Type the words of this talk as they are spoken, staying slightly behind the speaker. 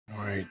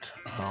right.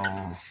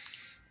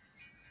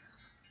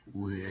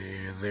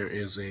 Where there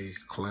is a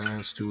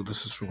class 2.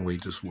 This is from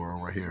Wages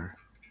World right here.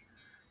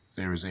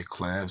 There is a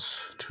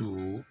class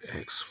 2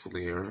 X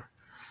flare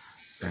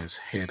that's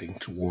heading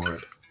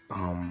toward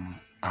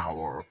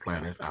our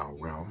planet, our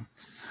realm.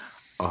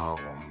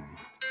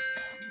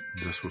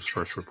 This was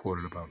first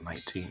reported about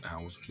 19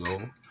 hours ago.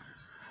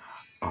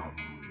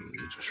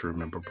 Just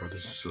remember,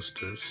 brothers and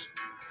sisters,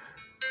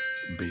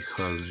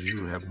 because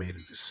you have made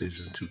a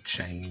decision to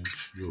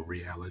change your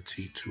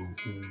reality to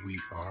who we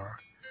are,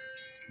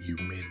 you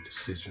made a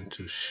decision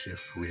to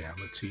shift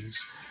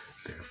realities.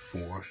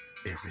 Therefore,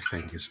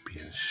 everything is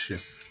being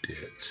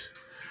shifted.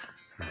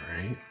 All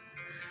right.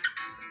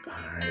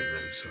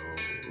 So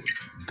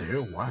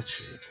they're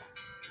watching.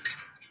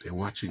 They're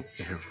watching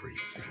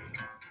everything.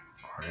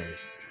 All right.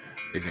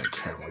 They got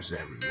cameras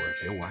everywhere.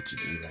 They're watching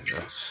even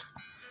us.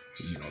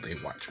 You know, they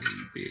watch me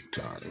big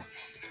time.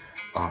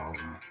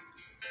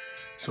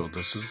 So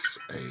this is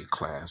a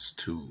class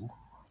 2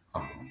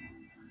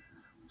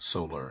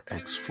 solar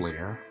X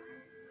flare,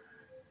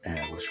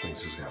 and which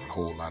means it's got a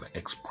whole lot of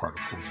X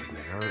particles in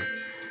there.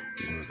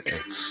 The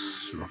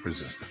X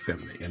represents the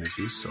feminine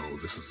energy, so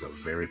this is a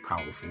very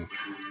powerful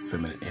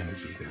feminine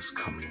energy that's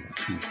coming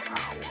to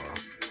our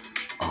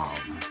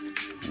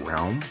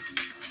realm.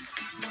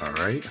 All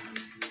right,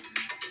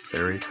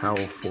 very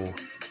powerful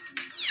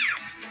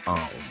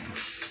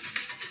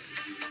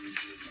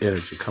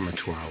energy coming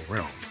to our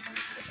realm,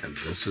 and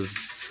this is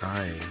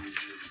designed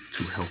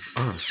to help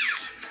us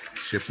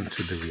shift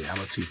into the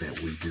reality that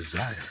we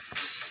desire.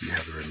 You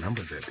have to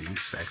remember that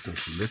these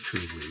Saxons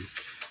literally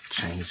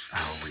changed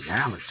our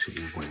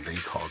reality when they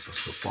caused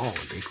us to fall,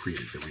 and they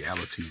created the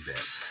reality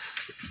that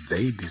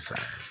they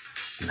desired.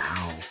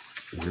 Now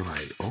we're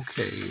like,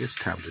 okay, it's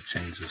time to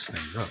change this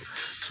thing up.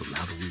 So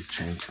now that we're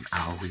changing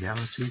our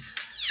reality,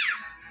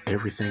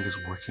 everything is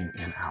working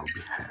in our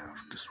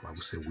behalf. That's why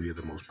we say we are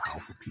the most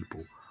powerful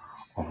people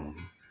on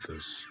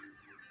this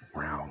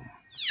realm,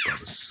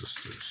 brothers and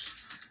sisters.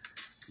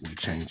 We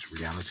change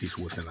realities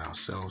within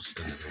ourselves,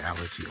 and the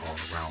reality all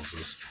around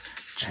us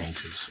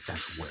changes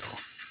as well.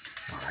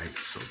 All right,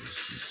 so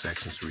this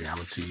section's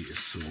reality is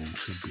soon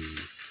to be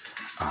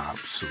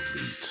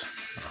obsolete.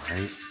 All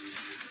right,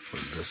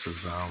 but this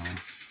is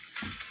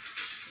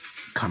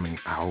coming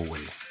our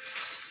way.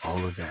 All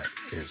of that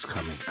is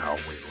coming our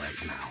way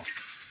right now.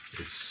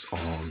 It's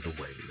on the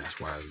way. That's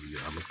why I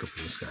looked up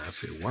in the sky. I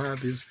said, why are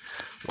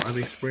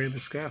they spraying the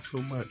sky so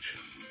much?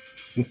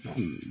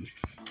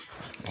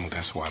 And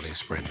that's why they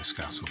spray the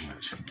sky so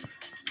much,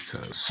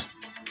 because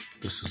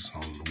this is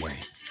on the way.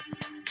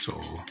 So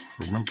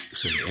remember,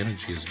 so the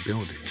energy is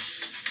building,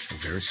 and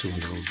very soon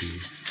there will be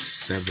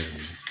 7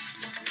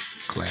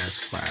 class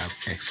 5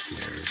 X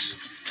flares,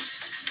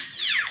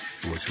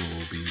 which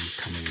will be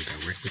coming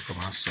directly from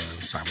our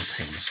sun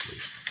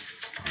simultaneously.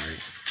 All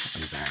right,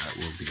 and that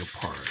will be a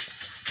part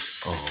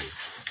of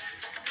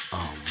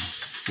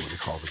what they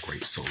call the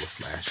Great Solar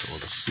Flash, or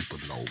the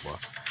supernova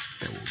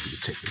that will be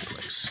taking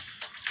place.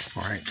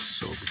 All right,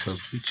 so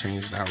because we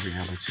changed our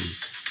reality,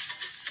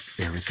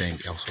 everything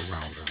else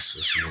around us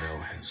as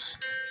well has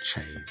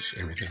changed.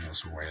 Everything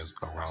else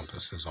around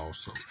us has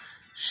also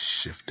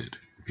shifted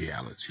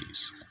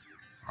realities.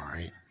 All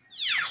right,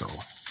 so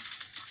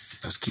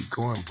let's keep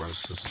going,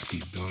 brothers and sisters.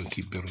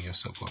 Keep building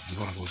yourself up. We're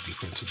going to go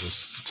deeper into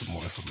this, to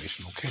more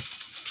information, okay?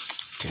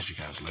 Catch you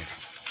guys later.